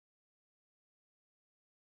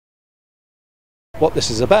what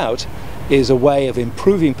this is about is a way of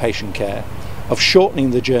improving patient care, of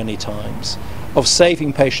shortening the journey times, of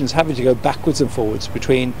saving patients having to go backwards and forwards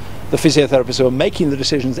between the physiotherapists who are making the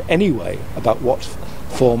decisions anyway about what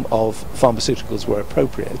form of pharmaceuticals were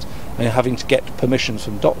appropriate and having to get permissions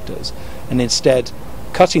from doctors, and instead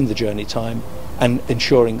cutting the journey time and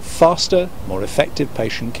ensuring faster, more effective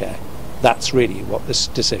patient care. That's really what this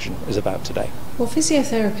decision is about today. Well,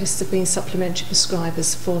 physiotherapists have been supplementary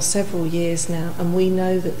prescribers for several years now, and we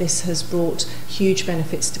know that this has brought huge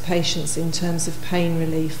benefits to patients in terms of pain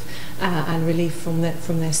relief and relief from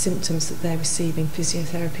their symptoms that they're receiving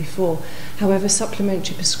physiotherapy for. However,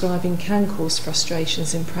 supplementary prescribing can cause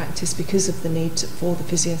frustrations in practice because of the need for the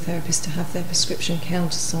physiotherapist to have their prescription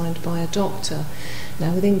countersigned by a doctor.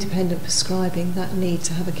 Now, with independent prescribing, that need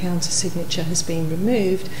to have a counter signature has been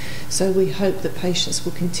removed, so we hope that patients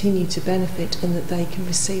will continue to benefit and that they can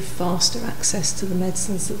receive faster access to the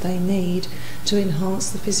medicines that they need to enhance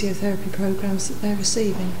the physiotherapy programs that they're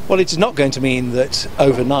receiving. Well, it's not going to mean that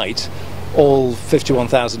overnight all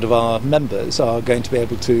 51,000 of our members are going to be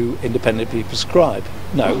able to independently prescribe.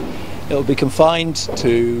 No, it will be confined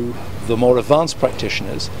to the more advanced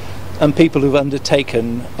practitioners and people who've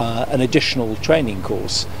undertaken an additional training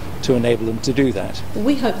course to enable them to do that.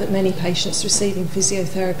 We hope that many patients receiving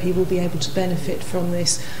physiotherapy will be able to benefit from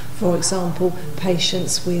this. For example,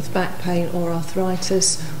 patients with back pain or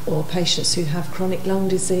arthritis, or patients who have chronic lung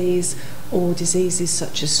disease, or diseases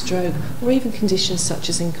such as stroke, or even conditions such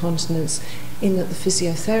as incontinence, in that the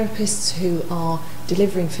physiotherapists who are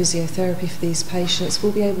delivering physiotherapy for these patients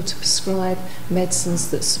will be able to prescribe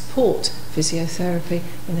medicines that support physiotherapy,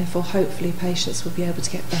 and therefore hopefully patients will be able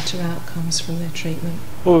to get better outcomes from their treatment.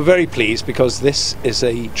 Well, we're very pleased because this is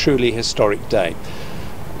a truly historic day.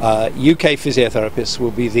 UK physiotherapists will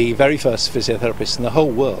be the very first physiotherapists in the whole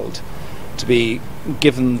world to be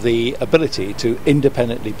given the ability to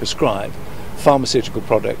independently prescribe pharmaceutical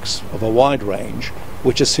products of a wide range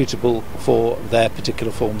which are suitable for their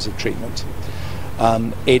particular forms of treatment.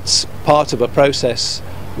 It's part of a process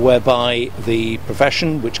whereby the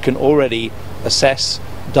profession, which can already assess,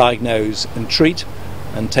 diagnose and treat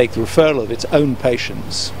and take the referral of its own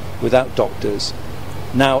patients without doctors,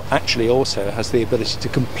 now actually also has the ability to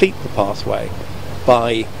complete the pathway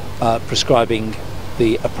by prescribing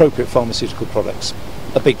the appropriate pharmaceutical products.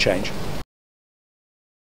 A big change.